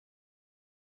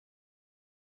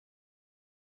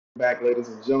back, ladies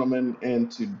and gentlemen,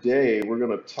 and today we're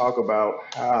going to talk about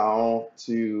how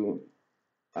to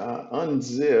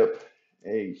unzip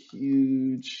a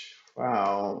huge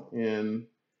file in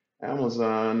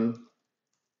Amazon,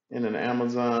 in an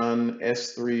Amazon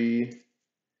S3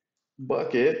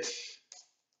 bucket,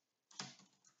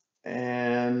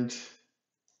 and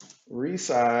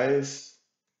resize,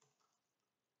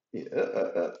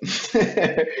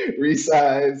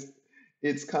 resize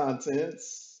its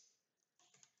contents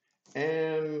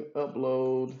and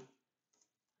upload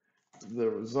the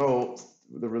result,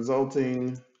 the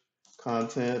resulting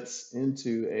contents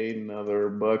into another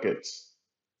bucket.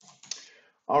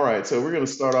 All right, so we're going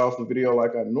to start off the video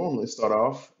like I normally start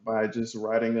off by just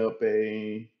writing up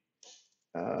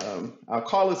I'll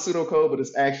call it pseudocode, but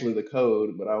it's actually the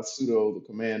code, but I'll pseudo the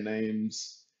command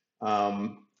names.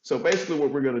 So basically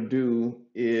what we're going to do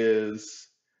is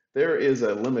there is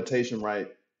a limitation, right,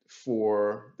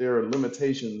 there are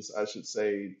limitations, I should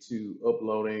say, to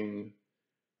uploading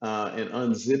and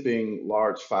unzipping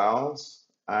large files.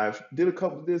 Spent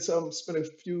a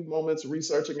few moments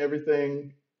researching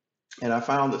everything, and I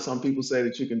found that some people say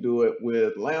that you can do it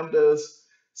with lambdas.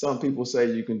 Some people say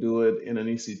you can do it in an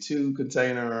EC2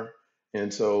 container.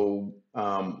 And so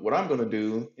what I'm going to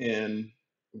do, and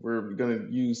we're going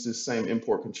to use this same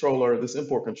import controller. This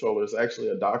import controller is actually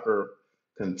a Docker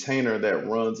container that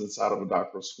runs inside of a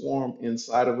Docker swarm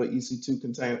inside of an EC2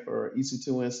 container or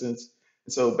EC2 instance.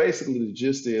 And so basically the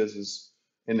gist is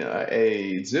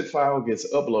a zip file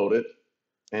gets uploaded,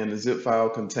 and the zip file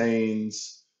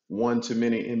contains one to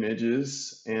many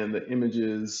images, and the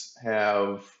images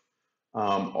are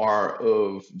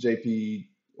of JP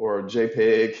or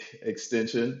JPEG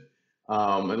extension.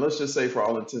 And let's just say, for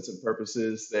all intents and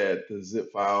purposes, that the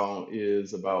zip file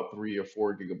is about 3 or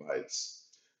 4 gigabytes.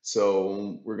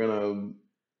 So we're going to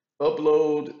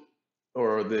upload,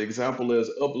 or the example is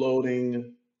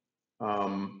uploading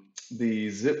the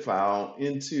zip file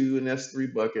into an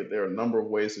S3 bucket. There are a number of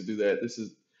ways to do that. This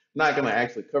is not going to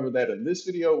actually cover that in this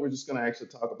video. We're just going to actually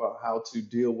talk about how to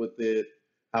deal with it,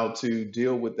 how to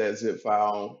deal with that zip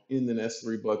file in the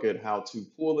S3 bucket, how to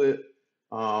pull it,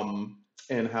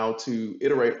 and how to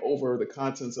iterate over the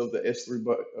contents of the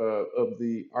of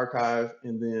the archive,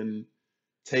 and then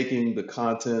taking the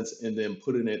contents and then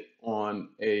putting it in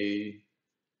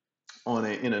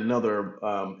another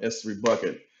S3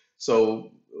 bucket.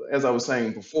 So as I was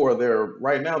saying before,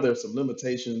 right now there's some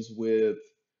limitations with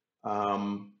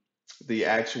um, the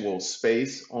actual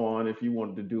space on if you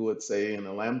wanted to do it, say, in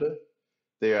a Lambda.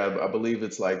 I believe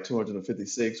it's like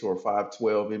 256 or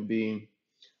 512 MB.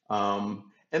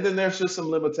 And then there's just some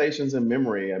limitations in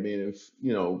memory. I mean, if,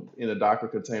 in a Docker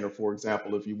container, for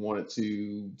example, if you wanted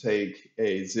to take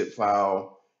a zip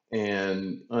file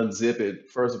and unzip it,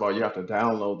 first of all, you have to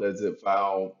download that zip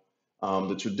file.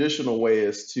 The traditional way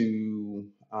is to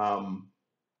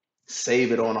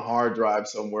save it on a hard drive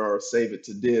somewhere or save it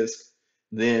to disk,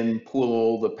 then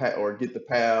pull the path or get the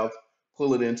path,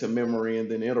 pull it into memory, and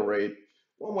then iterate.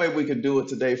 One way we could do it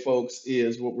today, folks,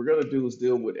 is what we're going to do is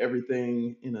deal with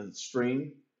everything in a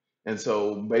stream. And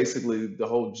so basically the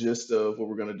whole gist of what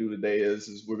we're going to do today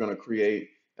is we're going to create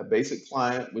a basic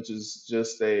client, which is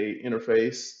just a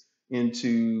interface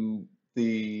into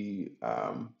the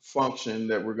function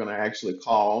that we're going to actually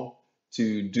call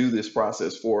to do this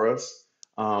process for us.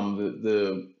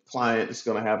 The client is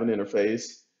going to have an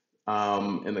interface,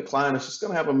 and the client is just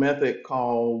going to have a method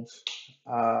called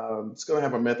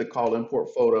import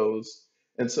photos.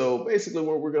 And so basically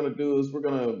what we're going to do is we're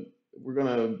gonna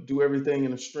do everything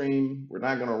in a stream. We're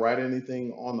not going to write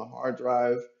anything on the hard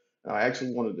drive. I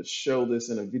actually wanted to show this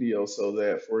in a video so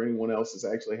that for anyone else that's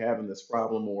actually having this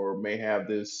problem or may have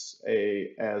this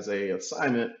as a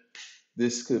assignment,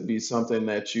 this could be something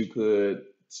that you could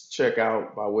check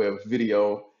out by way of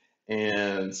video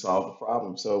and solve the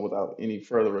problem. So without any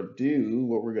further ado,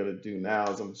 what we're going to do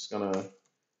now is I'm just going to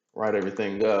write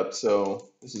everything up. So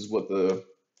this is what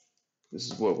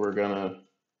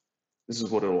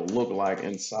it'll look like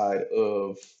inside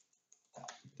of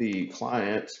the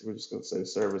client. We're just going to say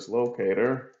service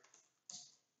locator,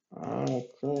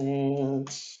 current.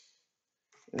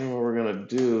 And what we're going to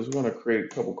do is we're going to create a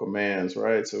couple commands,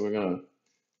 right? So we're going to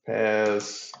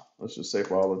pass, let's just say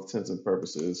for all intents and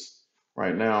purposes,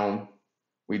 right now,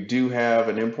 we do have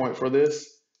an endpoint for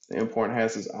this. The endpoint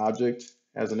has this object,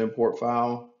 has an import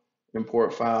file.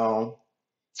 Import file.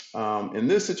 In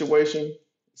this situation,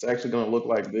 it's actually going to look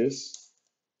like this.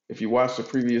 If you watched the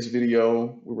previous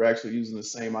video, we were actually using the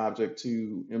same object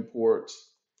to import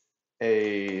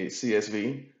a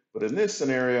CSV. But in this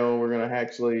scenario, we're going to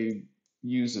actually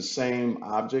use the same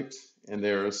object, and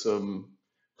there are some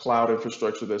cloud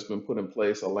infrastructure that's been put in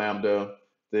place, a Lambda.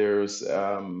 There's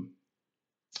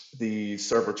the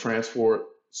server transport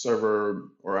server,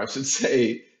 or I should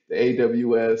say the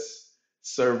AWS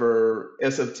server,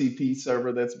 SFTP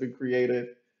server that's been created,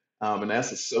 and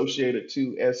that's associated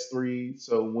to S3.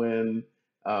 So when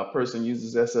a person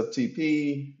uses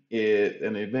SFTP,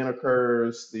 an event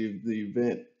occurs, the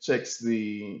event checks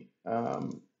the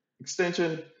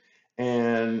extension,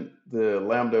 and the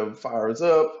Lambda fires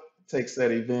up, takes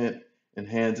that event, and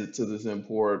hands it to this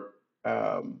import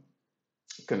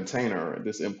container,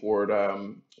 this import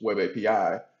web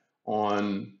API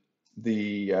on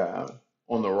the uh,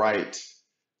 on the right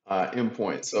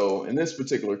endpoint. So in this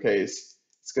particular case,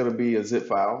 it's going to be a zip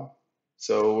file.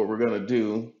 So what we're going to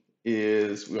do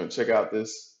is we're going to check out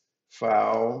this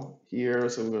file here.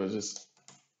 So we're going to just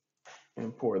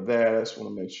import that. I just want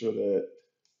to make sure that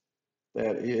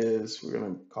we're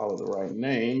going to call it the right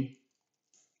name.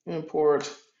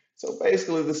 Import. So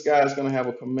basically, this guy is going to have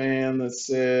a command that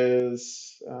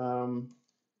says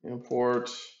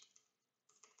import,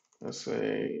 let's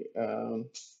say,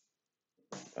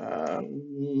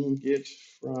 get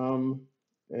from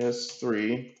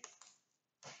S3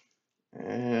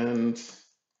 and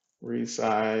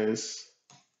resize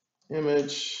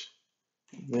image,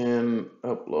 then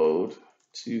upload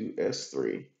to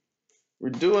S3. We're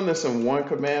doing this in one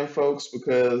command, folks,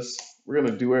 because we're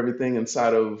going to do everything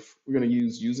inside of, we're going to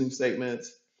use using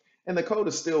statements. And the code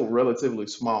is still relatively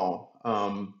small.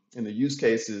 And the use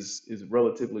case is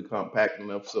relatively compact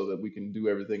enough so that we can do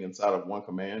everything inside of one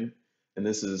command. And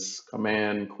this is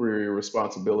command query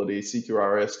responsibility,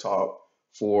 CQRS talk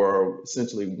for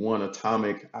essentially one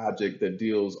atomic object that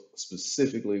deals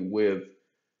specifically with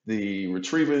the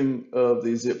retrieving of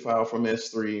the zip file from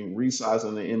S3,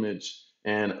 resizing the image,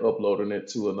 and uploading it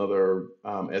to another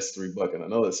S3 bucket. I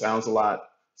know it sounds like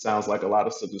a lot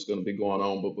of stuff is going to be going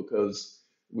on, but because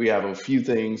we have a few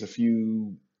things, a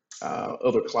few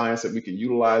other clients that we can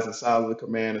utilize inside of the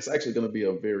command, it's actually going to be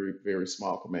a very, very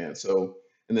small command. So,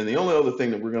 and then the only other thing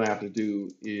that we're going to have to do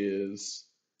is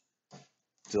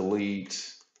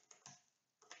delete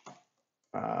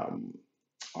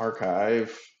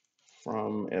archive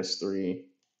from S3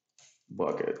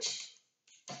 bucket.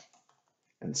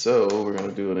 And so we're going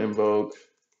to do an invoke,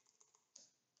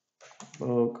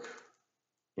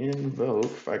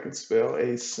 if I could spell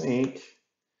async,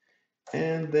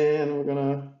 and then we're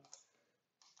gonna,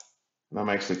 and I'm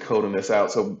actually coding this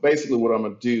out. So basically what I'm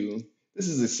gonna do, this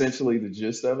is essentially the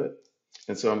gist of it.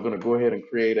 And so I'm gonna go ahead and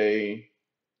create a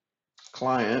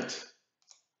client.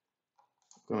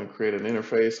 I'm gonna create an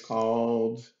interface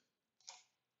called,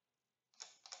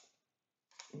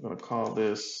 I'm gonna call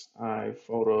this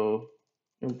iPhoto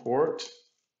import.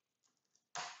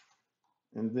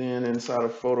 And then inside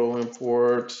of photo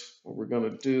import, what we're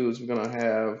gonna do is we're gonna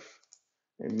have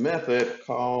a method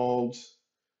called,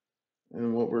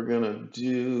 and what we're gonna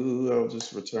do, I'll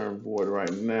just return void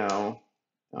right now.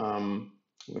 I'm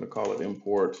gonna call it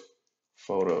import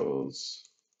photos,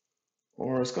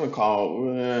 or it's gonna call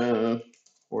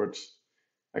import.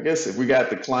 I guess if we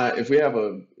got the client, if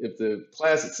the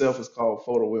class itself is called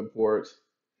photo import,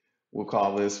 we'll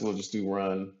call this, we'll just do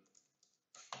run,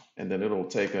 and then it'll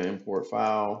take an import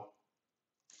file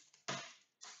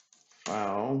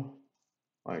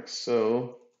like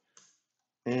so.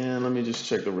 And let me just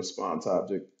check the response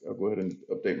object. I'll go ahead and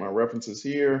update my references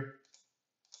here.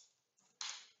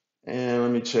 And let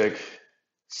me check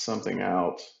something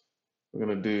out.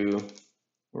 We'll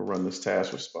run this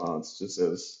task response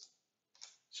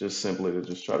just simply to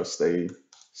just try to stay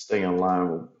in line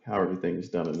with how everything is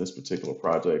done in this particular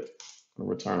project. I'm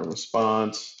gonna return a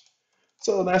response.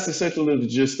 So that's essentially the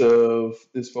gist of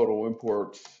this photo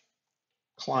import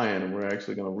client, and we're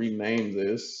actually gonna rename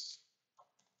this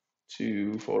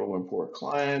to photo import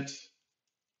client,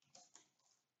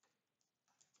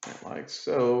 like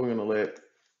so. We're gonna let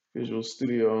Visual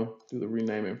Studio do the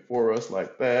renaming for us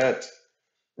like that.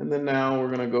 And then now we're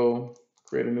gonna go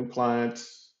create a new client.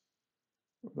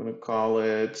 We're gonna call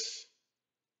it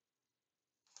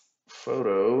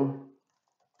photo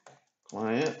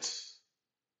client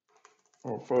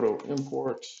or photo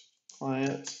import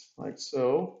client, like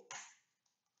so.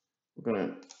 We're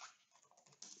gonna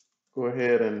go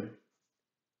ahead and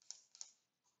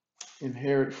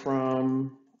inherit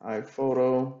from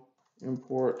iPhoto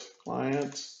import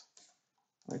client,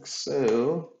 like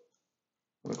so.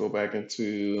 I'm gonna go back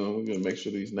into, we're gonna make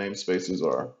sure these namespaces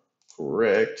are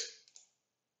correct.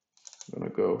 I'm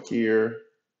gonna go here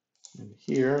and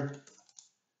here,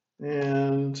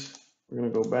 and we're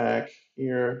gonna go back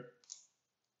here,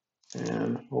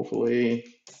 and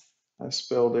hopefully I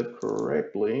spelled it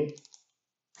correctly.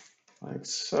 like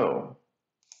so.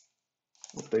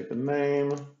 Update the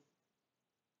name,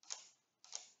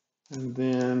 and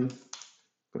then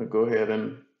I'm going to go ahead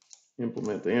and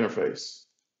implement the interface.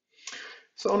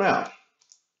 So now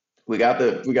we got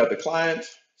the client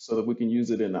so that we can use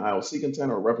it in the IOC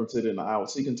container or reference it in the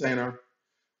IOC container.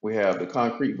 We have the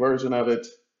concrete version of it.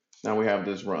 Now we have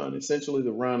this run. Essentially,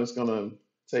 the run is going to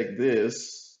take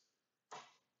this.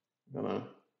 I'm going to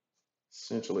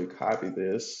essentially copy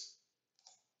this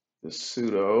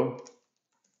pseudo.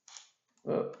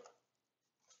 Oh,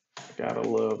 I gotta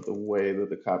love the way that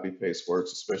the copy paste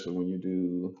works, especially when you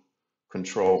do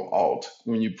Control Alt.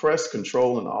 When you press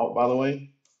Control and Alt, by the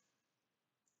way,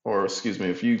 or excuse me,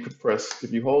 if you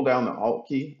hold down the Alt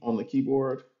key on the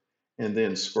keyboard and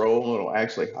then scroll, it'll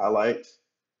actually highlight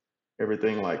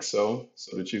everything like so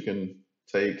that you can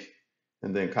take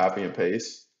and then copy and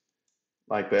paste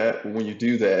like that. But when you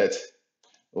do that,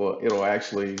 well, it'll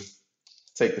actually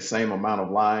take the same amount of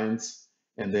lines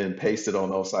and then paste it on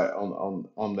those side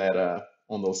on that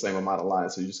on those same amount of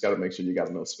lines. So you just got to make sure you got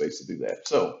enough space to do that.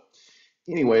 So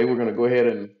anyway, we're going to go ahead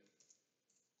and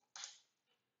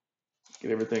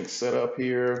get everything set up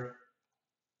here.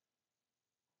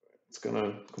 It's going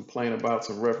to complain about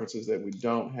some references that we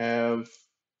don't have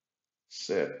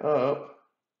set up.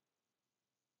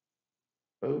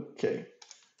 Okay,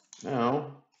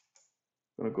 now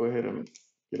I'm going to go ahead and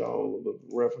get all of the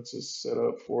references set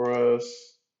up for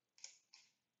us.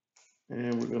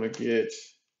 And we're going to get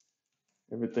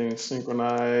everything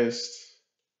synchronized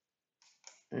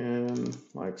and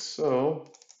like so,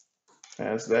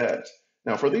 as that.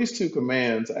 Now for these two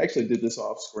commands, I actually did this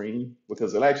off screen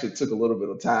because it actually took a little bit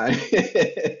of time.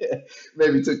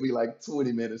 Maybe took me like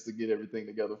 20 minutes to get everything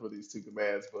together for these two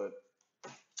commands, but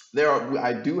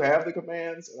I do have the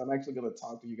commands and I'm actually going to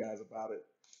talk to you guys about it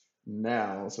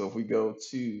now. So if we go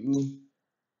to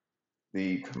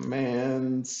the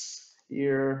commands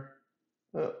here,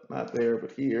 oh, not there,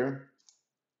 but here,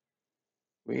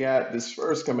 we got this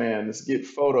first command, this get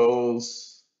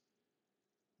photos.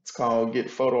 It's called get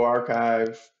photo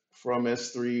archive from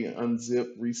S3,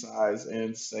 unzip, resize,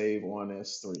 and save on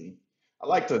S3. I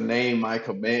like to name my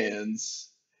commands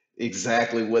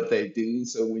exactly what they do.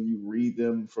 So when you read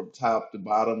them from top to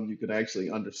bottom, you can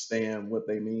actually understand what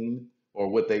they mean or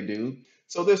what they do.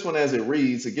 So this one, as it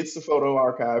reads, it gets the photo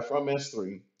archive from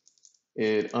S3.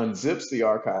 It unzips the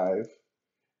archive,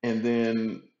 and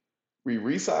then we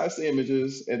resize the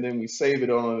images, and then we save it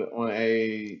on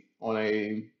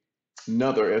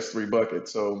another S3 bucket.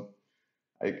 So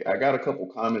I got a couple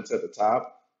comments at the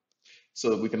top so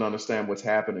that we can understand what's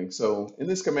happening. So in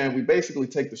this command, we basically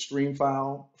take the stream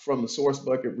file from the source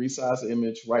bucket, resize the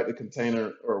image, write the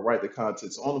container or write the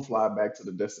contents on the fly back to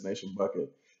the destination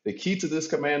bucket. The key to this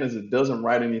command is it doesn't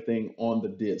write anything on the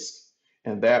disk.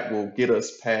 And that will get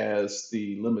us past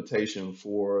the limitation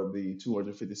for the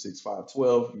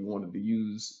 256.512. You want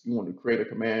to create a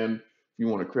command, if you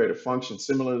want to create a function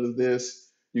similar to this,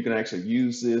 you can actually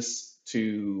use this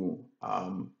to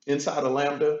inside a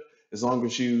Lambda, as long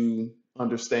as you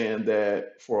understand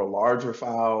that for larger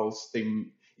files,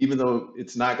 even though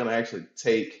it's not going to actually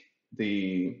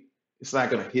it's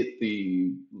not going to hit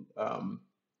the um,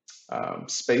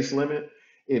 space limit,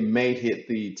 it may hit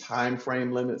the time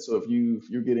frame limit. So if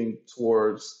you're getting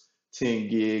towards 10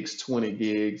 gigs, 20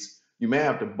 gigs, you may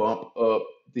have to bump up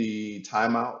the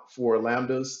timeout for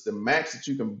lambdas. The max that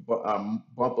you can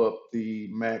bump up the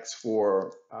max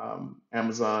for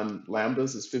Amazon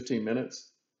lambdas is 15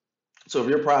 minutes. So if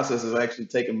your process is actually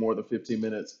taking more than 15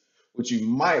 minutes, what you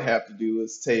might have to do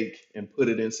is take and put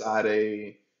it inside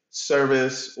a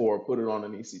service or put it on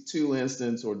an EC2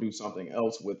 instance or do something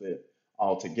else with it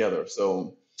altogether.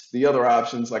 So the other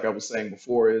options, like I was saying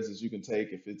before, is you can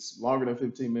take, if it's longer than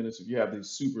 15 minutes, if you have these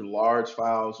super large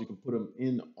files, you can put them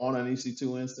in on an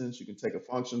EC2 instance. You can take a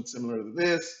function similar to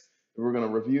this that we're going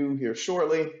to review here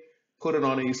shortly, put it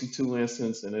on an EC2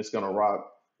 instance, and it's going to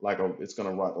rock like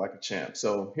a champ.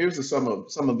 So here's some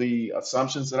of the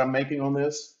assumptions that I'm making on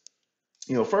this.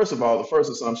 First of all, the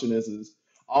first assumption is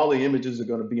all the images are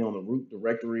going to be on the root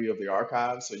directory of the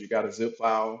archive. So you got a zip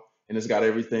file and it's got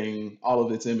everything, all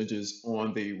of its images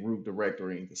on the root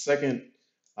directory. The second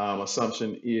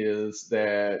assumption is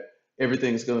that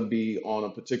everything's going to be on a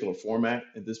particular format.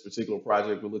 In this particular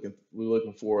project, we're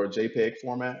looking for a JPEG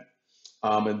format.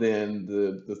 And then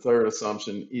the third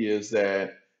assumption is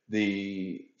that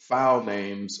the file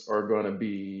names are going to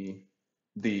be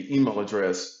the email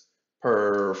address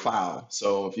per file.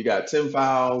 So if you got 10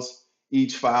 files,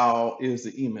 each file is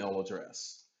the email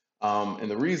address.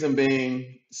 And the reason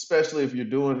being, especially if you're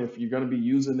going to be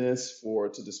using this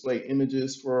to display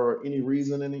images for any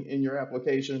reason in your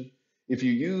application, If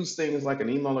you use things like an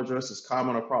email address that's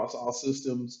common across all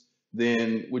systems,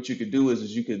 then what you could do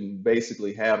is you can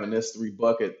basically have an S3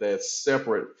 bucket that's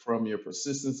separate from your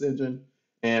persistence engine.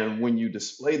 And when you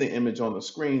display the image on the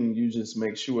screen, you just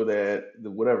make sure that the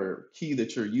whatever key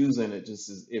that you're using,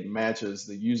 it matches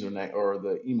the username or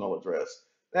the email address.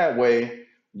 That way,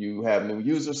 you have new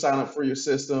users sign up for your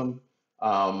system.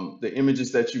 The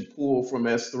images that you pull from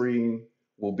S3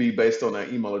 will be based on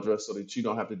that email address so that you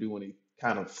don't have to do any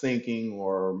kind of thinking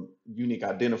or unique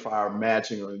identifier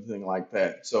matching or anything like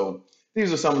that. So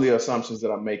these are some of the assumptions that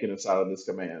I'm making inside of this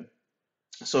command.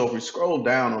 So if we scroll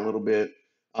down a little bit,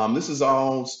 this is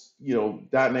all,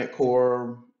 .NET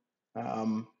Core,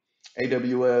 um,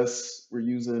 AWS. We're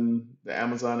using the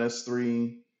Amazon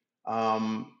S3,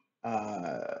 um,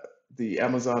 uh, the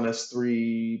Amazon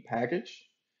S3 package.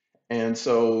 And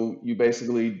so you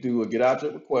basically do a get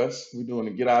object request. We're doing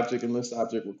a get object and list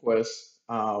object request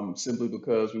simply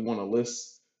because we want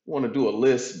to do a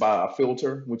list by a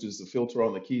filter, which is the filter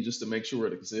on the key, just to make sure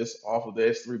it exists off of the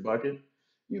S3 bucket.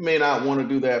 You may not want to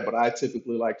do that, but I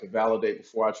typically like to validate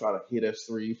before I try to hit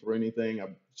S3 for anything. I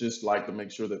just like to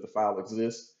make sure that the file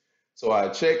exists. So I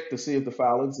check to see if the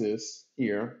file exists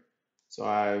here. So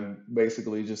I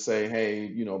basically just say, hey,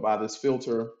 by this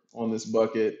filter on this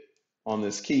bucket, on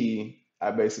this key, I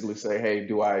basically say, hey,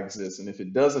 do I exist? And if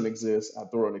it doesn't exist, I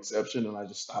throw an exception and I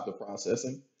just stop the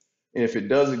processing. And if it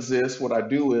does exist, what I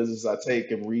do is I take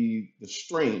and read the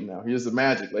stream. Now, here's the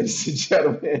magic, ladies and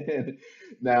gentlemen.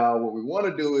 Now, what we want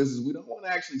to do is we don't want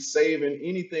to actually save in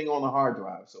anything on the hard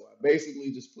drive. So I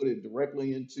basically just put it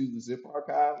directly into the zip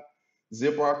archive.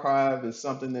 Zip archive is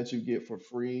something that you get for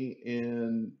free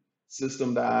in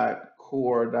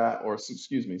system.core. Or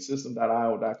excuse me,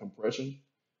 system.io.compression.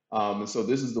 And so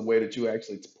this is the way that you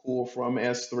actually pull from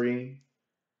S3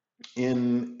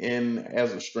 in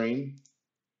as a stream,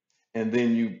 and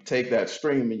then you take that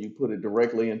stream and you put it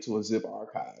directly into a zip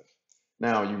archive.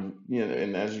 Now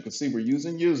and as you can see, we're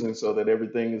using so that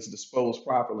everything is disposed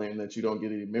properly and that you don't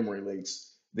get any memory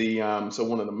leaks. So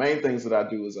one of the main things that I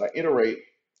do is I iterate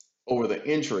over the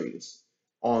entries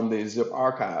on the zip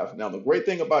archive. Now, the great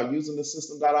thing about using the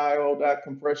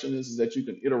system.io.compression is that you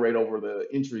can iterate over the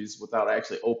entries without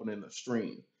actually opening the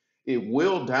stream. It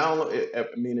will download,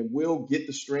 it will get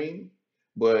the stream,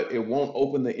 but it won't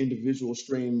open the individual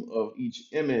stream of each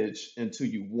image until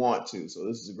you want to. So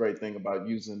this is a great thing about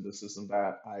using the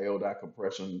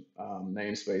system.io.compression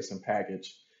namespace and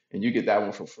package. And you get that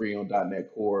one for free on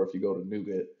 .NET Core if you go to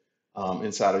NuGet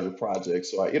inside of your project.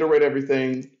 So I iterate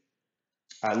everything.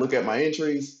 I look at my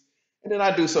entries, and then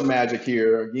I do some magic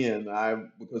here. Again,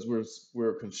 because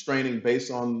we're constraining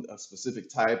based on a specific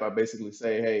type. I basically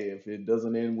say, hey, if it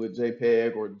doesn't end with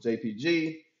JPEG or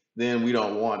JPG, then we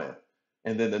don't want it.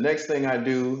 And then the next thing I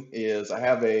do is I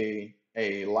have a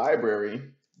library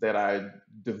that I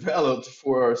developed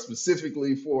for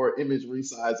specifically for image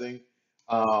resizing.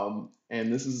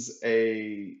 And this is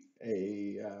a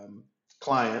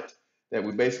client that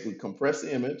we basically compress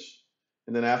the image,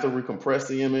 and then after we compress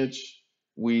the image,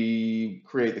 we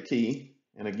create the key.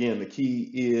 And again, the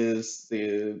key is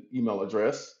the email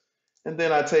address. And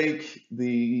then I take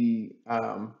and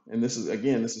this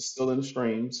is still in the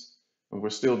streams, and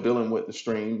we're still dealing with the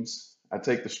streams. I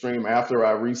take the stream after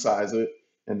I resize it,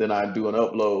 and then I do an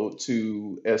upload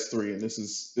to S3. And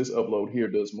this upload here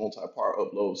does multi-part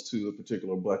uploads to a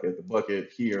particular bucket. The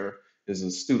bucket here is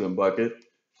a student bucket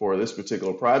for this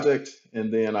particular project.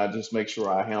 And then I just make sure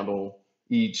I handle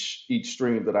each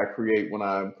stream that I create. When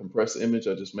I compress the image,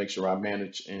 I just make sure I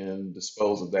manage and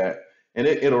dispose of that. And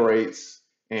it iterates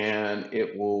and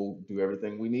it will do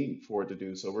everything we need for it to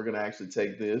do. So we're going to actually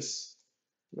take this,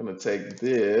 we're going to take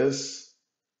this,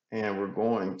 and we're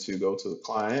going to go to the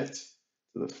client,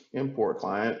 to the import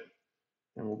client,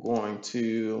 and we're going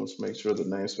to, let's make sure the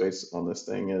namespace on this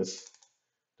thing is,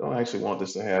 don't actually want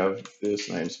this to have this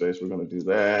namespace. We're going to do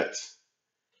that.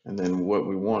 And then what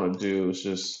we want to do is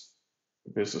just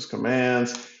business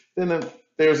commands. Then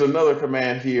there's another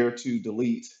command here to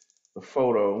delete the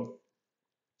photo,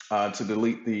 to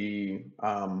delete the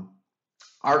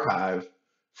archive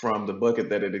from the bucket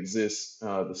that it exists,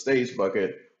 the stage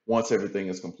bucket, once everything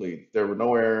is complete. There were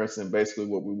no errors, and basically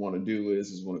what we want to do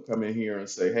is we want to come in here and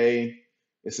say, hey,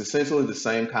 it's essentially the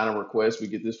same kind of request. We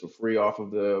get this for free off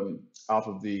of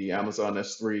the Amazon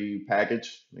S3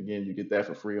 package. Again, you get that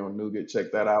for free on NuGet.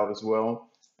 Check that out as well,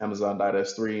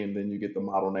 Amazon.s3, and then you get the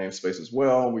model namespace as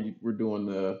well. We're doing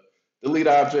the delete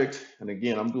object, and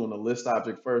again, I'm doing the list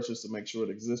object first just to make sure it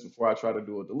exists before I try to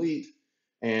do a delete.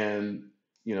 And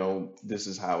this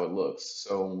is how it looks.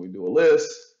 So when we do a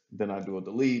list, then I do a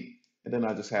delete, And then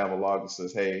I just have a log that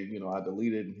says, hey, I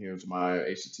deleted and here's my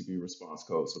HTTP response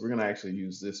code. So we're going to actually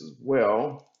use this as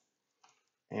well.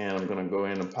 And I'm going to go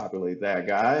in and populate that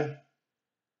guy.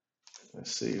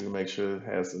 Let's see, make sure it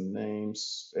has the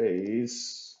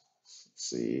namespace. Let's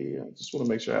see, I just want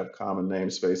to make sure I have common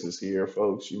namespaces here,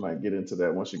 folks. You might get into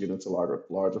that once you get into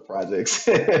larger projects.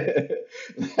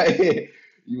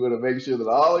 You want to make sure that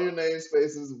all your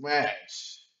namespaces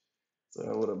match. So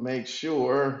I want to make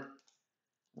sure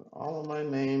that all of my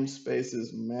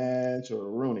namespaces match or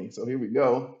Rooney. So here we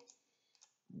go.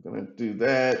 I'm going to do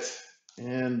that.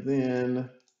 And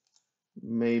then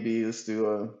maybe let's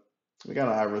do we got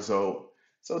an iResult.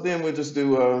 So then we'll just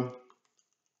do a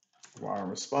var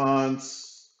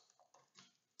response,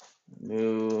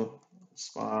 new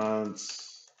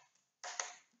response.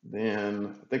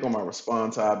 Then I think on my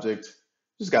response object,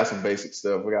 just got some basic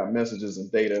stuff. We got messages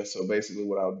and data. So basically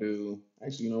what I'll do,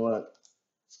 actually, you know what?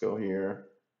 Let's go here.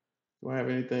 Do I have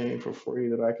anything for free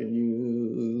that I can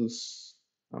use?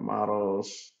 My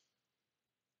models,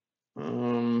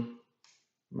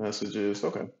 messages.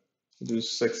 Okay. We'll do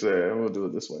 6 there. We'll do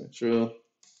it this way. True.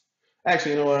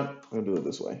 Actually, you know what? We'll do it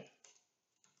this way.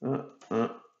 Uh, uh,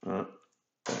 uh,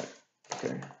 back.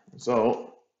 Okay.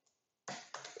 Result,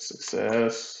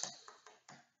 success.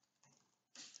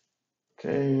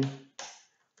 Okay.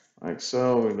 Like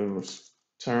so. We're going to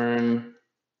return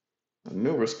a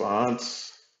new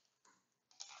response.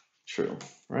 True.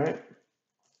 Right?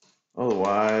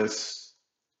 Otherwise,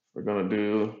 we're going to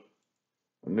do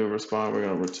a new response. We're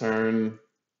going to return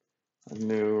a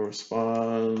new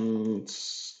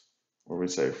response where we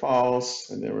say false,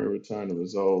 and then we return the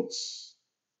results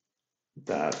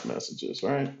dot messages,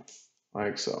 right?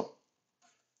 Like so.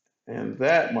 And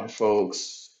that, my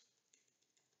folks,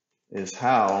 is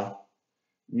how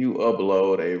you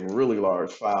upload a really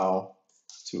large file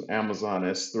to Amazon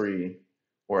S3,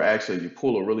 or actually you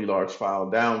pull a really large file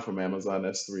down from Amazon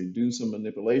S3, do some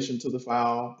manipulation to the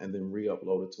file, and then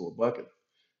re-upload it to a bucket.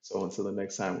 So until the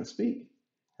next time we speak,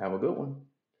 have a good one.